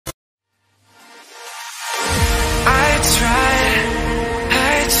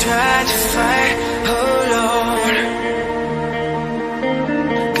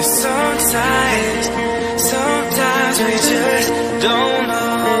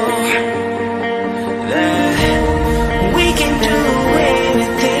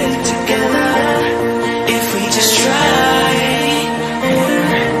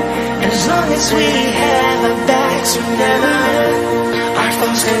whenever our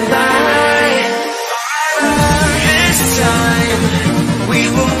phones collide. This time we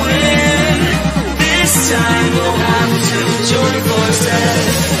will win. This time we'll have to join forces.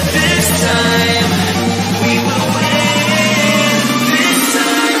 This time we will win. This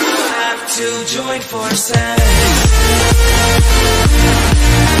time we'll have to join forces.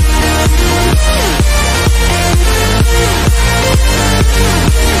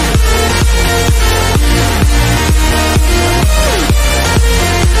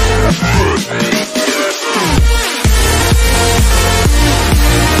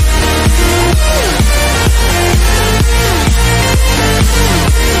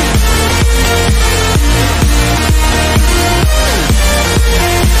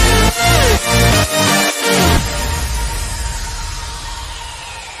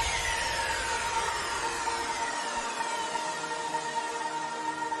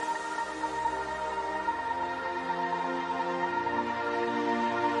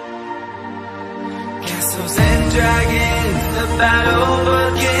 Castles and dragons, the battle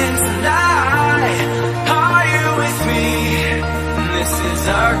begins tonight. Are you with me? This is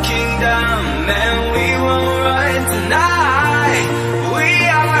our kingdom and we will run tonight. We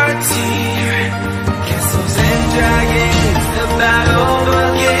are a team. Castles and dragons, the battle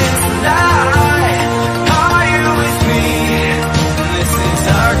begins tonight. Are you with me? This is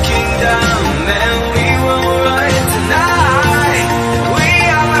our kingdom and we will run tonight. We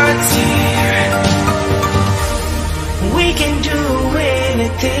are a team. We can do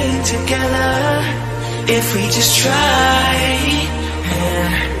anything together if we just try.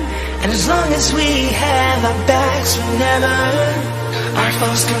 And as long as we have our backs whenever our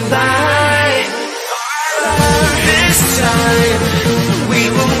foes combine. This time we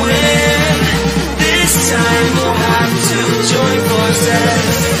will win. This time we'll have to join forces.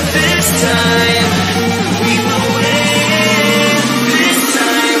 This time we will win. This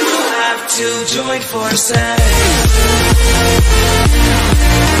time we'll have to join forces.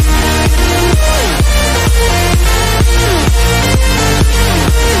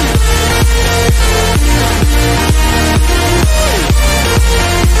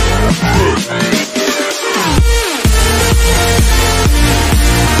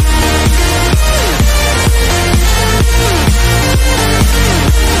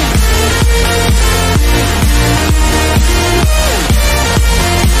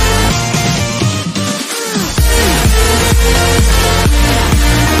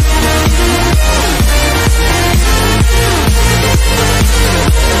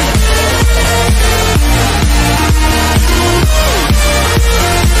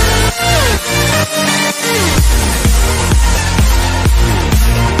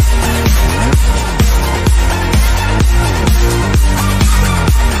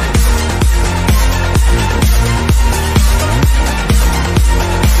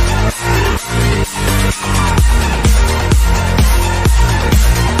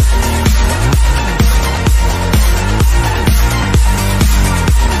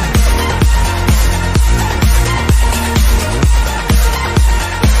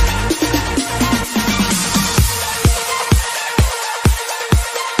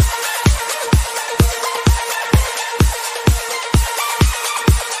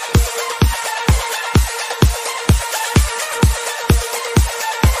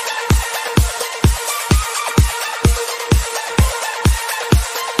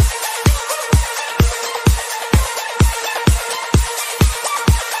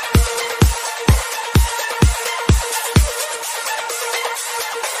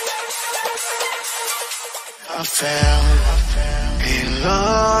 I fell and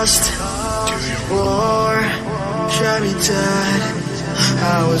lost to the war. Shot me dead.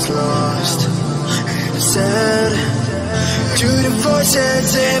 I was lost and I said to the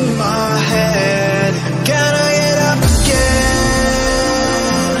voices in my head, I gotta get up again.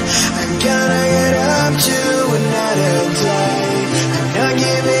 I gotta get up to another day. I'm not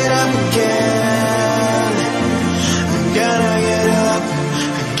giving up again. I'm gonna get up.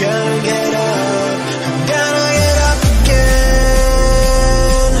 I'm gonna get up.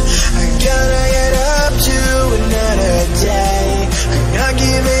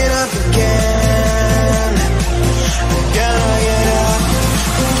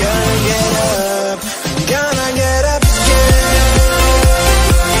 Get up.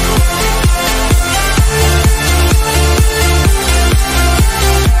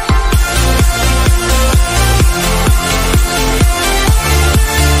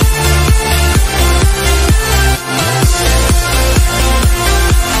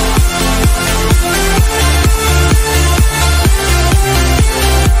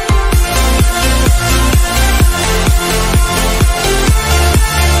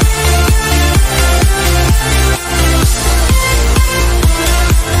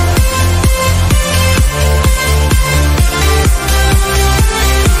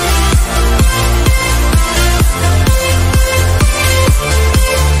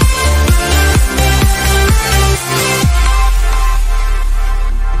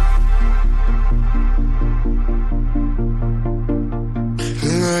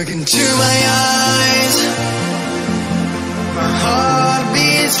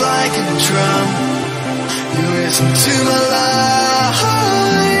 a drum. You listen to my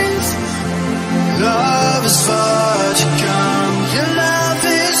lies. Love is far to come. Your love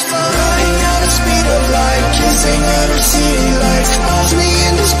is far. Running at the speed of light, kissing under city lights. Calls me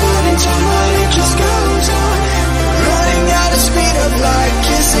in this morning time, but it just goes on. Running at the speed of light,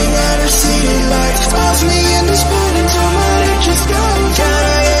 kissing under city lights. Calls me in this morning time, but it just goes on.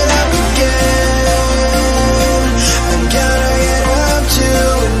 Gotta get up again. I'm gonna get up to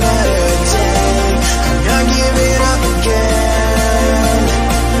another day. I'm not giving up again.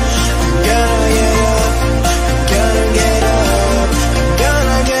 I'm gonna get up. I'm gonna get up. I'm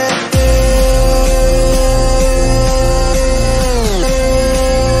gonna get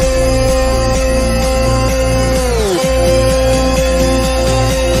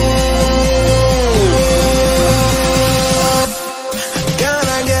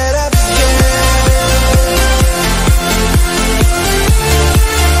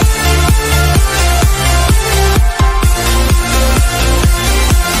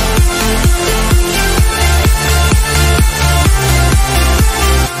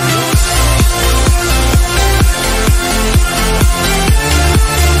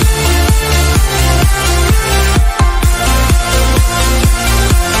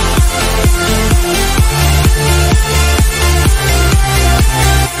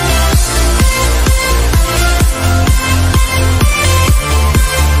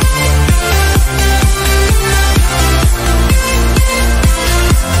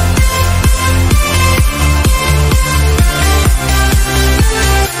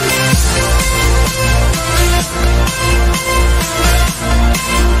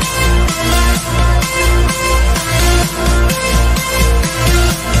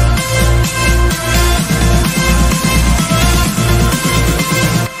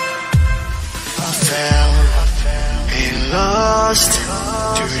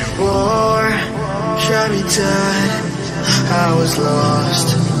I was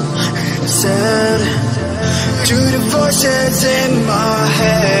lost and sad to the voices in my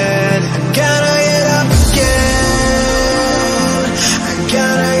head. I gotta get up again. I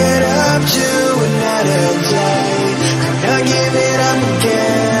gotta get up to another day. I'm not giving up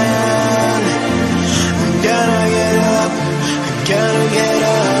again. I'm gonna get up. I'm gonna get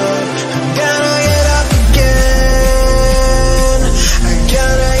up. I'm gonna get up again. I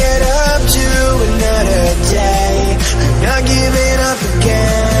gotta get up to another day. I'm not giving up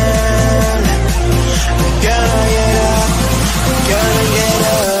again. I'm gonna get up. I'm gonna get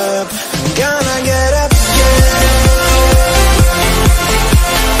up. I'm gonna get up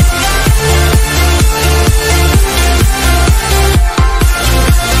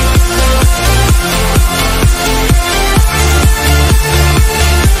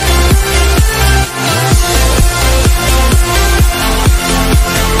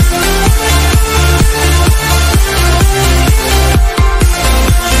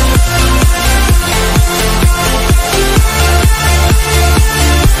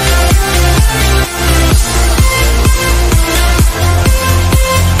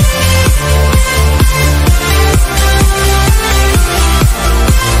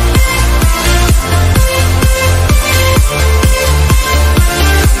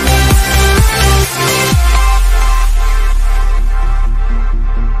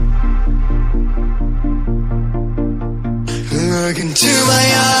Look into my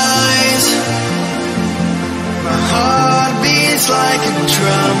eyes. My heart beats like a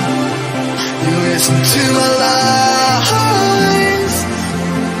drum. You listen to my lies.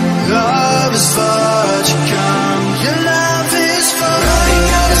 Love is far to come. Your love is far. Running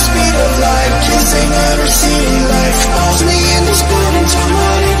at the speed of light, kissing under city lights. Calls me in this morning time,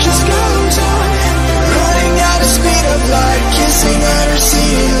 but it just goes on. Running at the speed of light, kissing under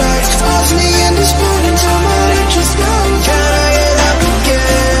city lights. Calls me in this morning time, but it just goes on. Gotta get up again.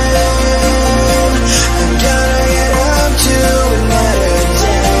 I'm gonna get up to another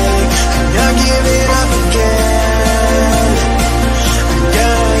day. I'm not giving up again. I'm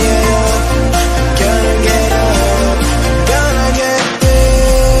gonna get up. I'm gonna get up. I'm gonna get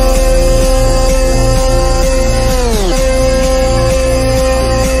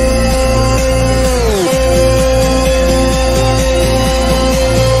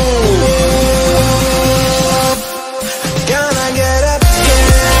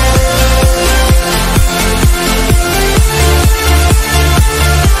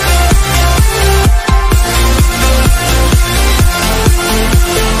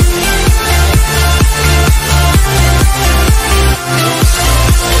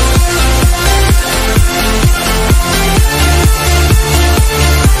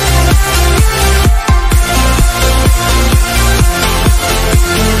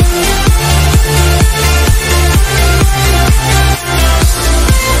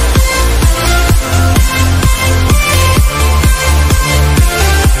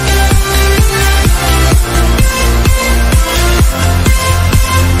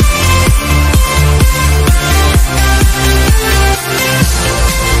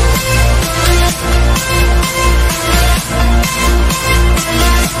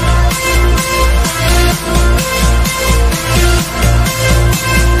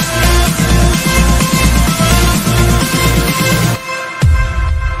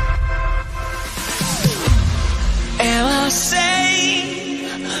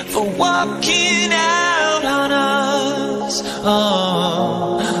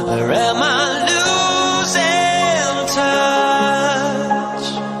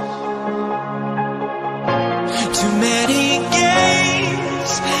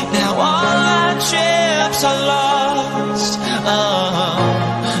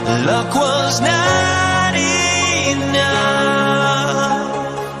luck was not enough.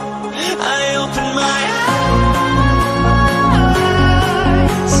 I opened my eyes.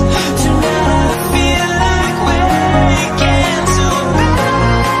 Tonight I feel like waking to life.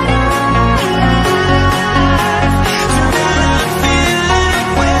 Tonight I feel like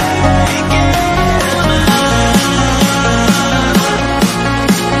waking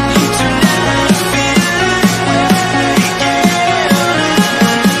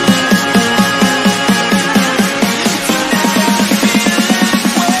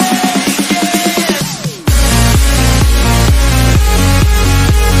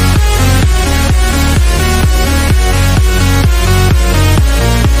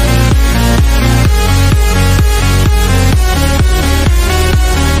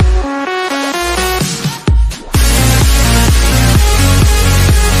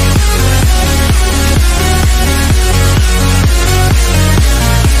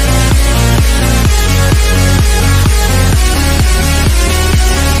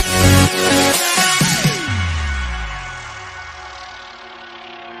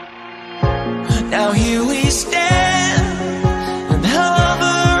now here we stand and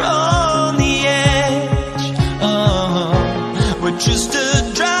hover on the edge. We're just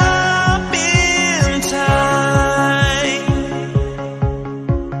a drop in time.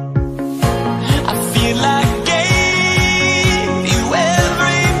 I feel like I gave you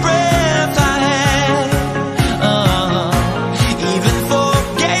every breath I had, even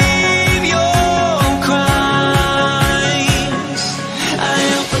forgave your crimes. I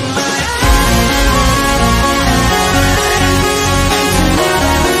opened my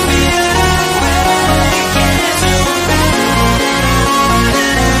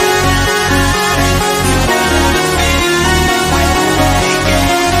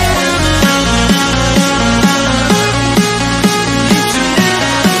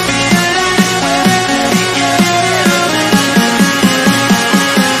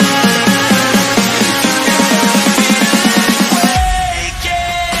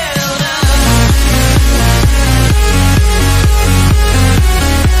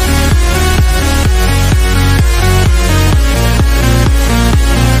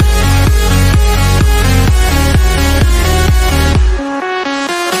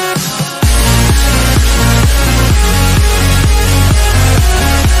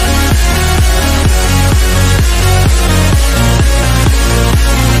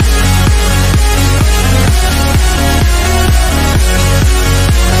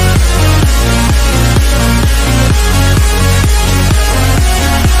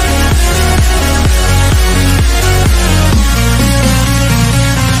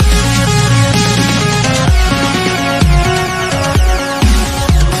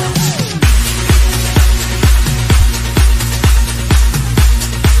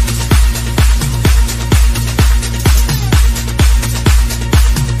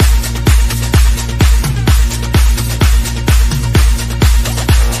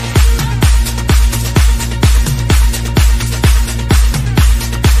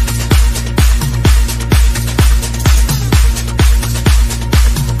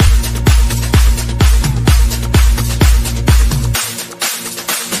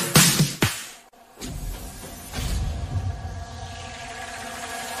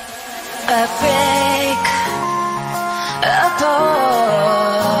a break, a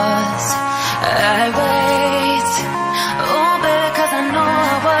pause. I wait, oh baby, 'cause I know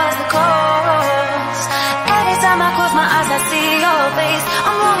I was the cause. Every time I close my eyes, I see your face.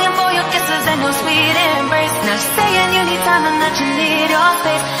 I'm longing for your kisses and your sweet embrace. Now saying you need time and that you need your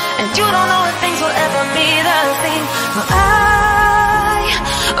space, and you don't know if things will ever be the same. Well, I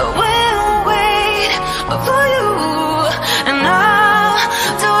will wait for you, and I'll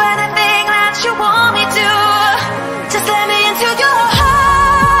do anything that you want me to. Just let me into your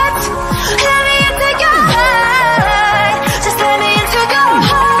heart. Let me into your heart. Just let me into your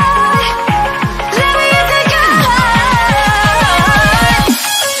heart. Let me into your heart.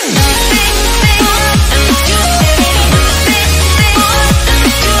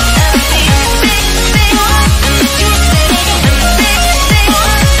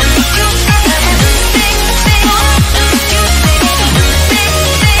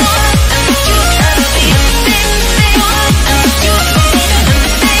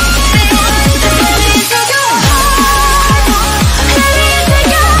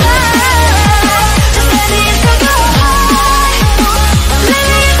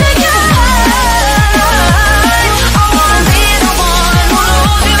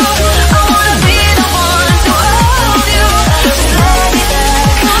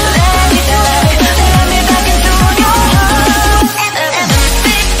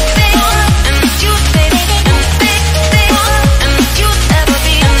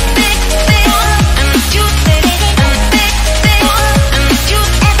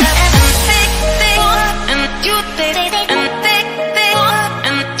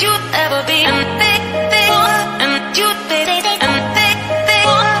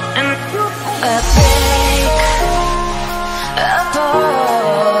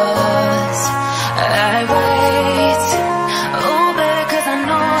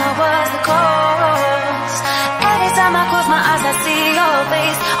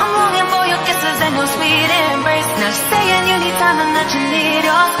 and your sweet embrace. Now you're saying you need time and that you need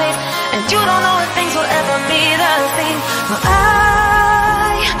your space, and you don't know if things will ever be the same. Well,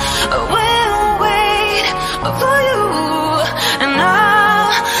 I will wait for you, and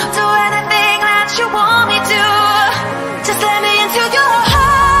I'll do anything that you want me to. Just let me into your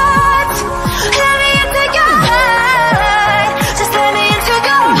heart. Let me into your heart. Just let me into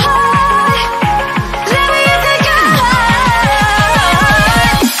your heart. Let me into your heart.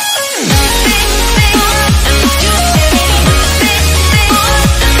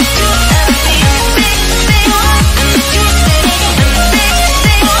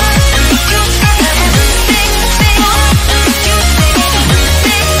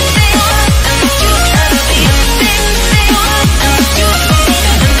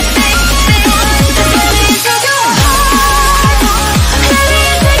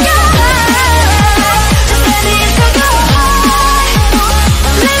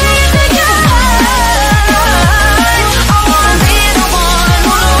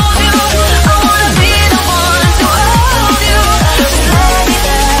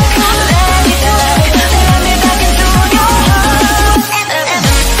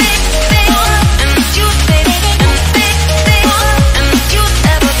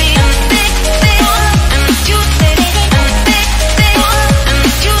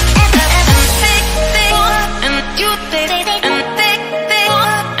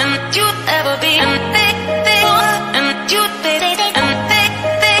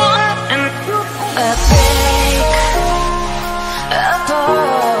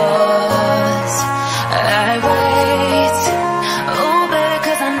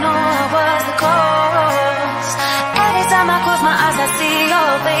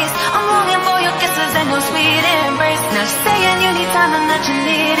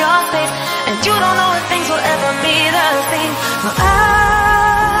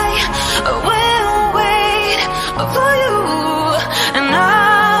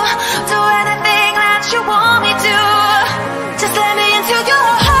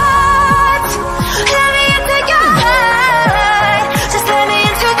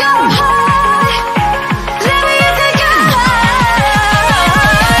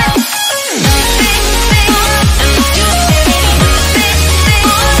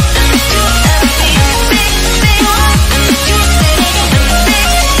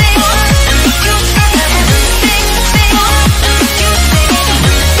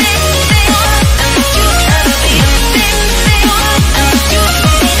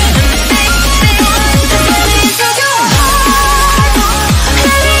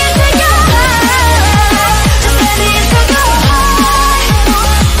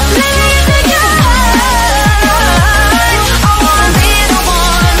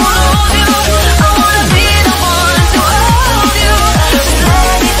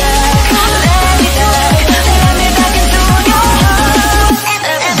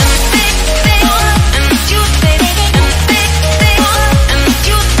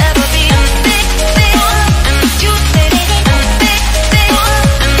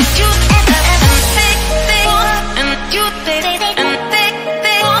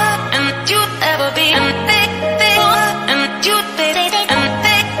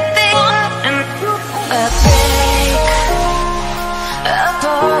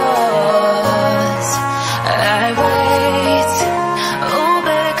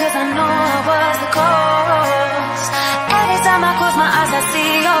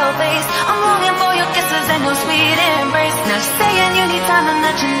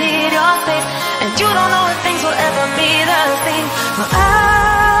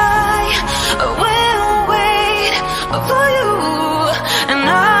 I will wait for you.